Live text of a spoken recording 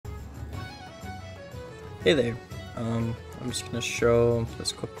Hey there, I'm just going to show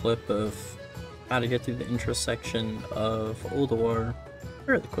this quick clip of how to get through the intro section of Ulduar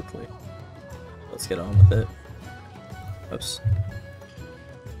fairly quickly. Let's get on with it. Oops.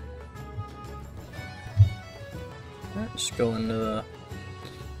 Alright, just go into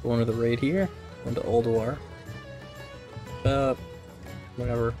the raid here, into Ulduar.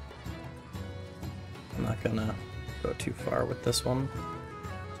 Whatever. I'm not gonna go too far with this one.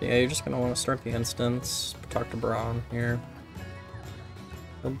 So yeah, you're just gonna want to start the instance, talk to Braun here.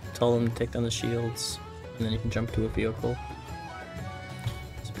 He'll tell them to take down the shields, and then you can jump to a vehicle.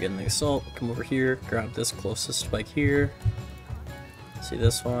 So begin the assault, come over here, grab this closest spike here. See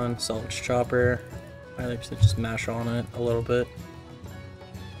this one, salvage chopper. I like to just mash on it a little bit.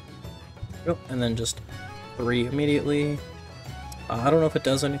 Yep, and then just 3 immediately. I don't know if it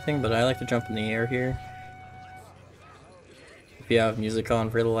does anything, but I like to jump in the air here. If you have music on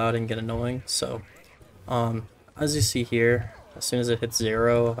really loud and get annoying. So, as you see here, as soon as it hits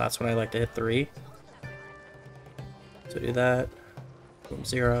 0, that's when I like to hit 3. So do that. Boom,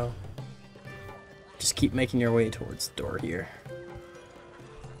 0. Just keep making your way towards the door here.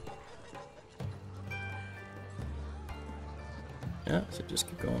 Yeah, so just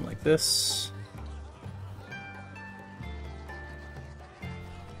keep going like this.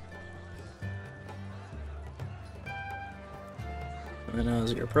 And then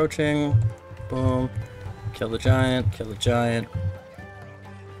as you're approaching, boom, kill the giant,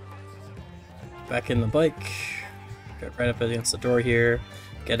 back in the bike, get right up against the door here,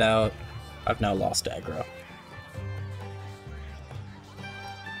 get out. I've now lost aggro.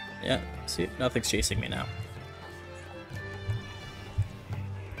 Yeah, see, nothing's chasing me now.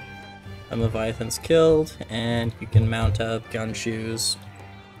 And Levitan's killed, and you can mount up gun shoes,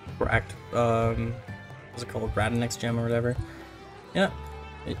 what's it called, Radinix gem or whatever. Yeah,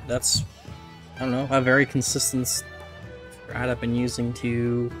 that's, I don't know, a very consistent strat I've been using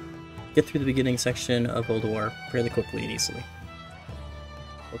to get through the beginning section of Ulduar fairly quickly and easily.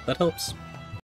 Hope that helps.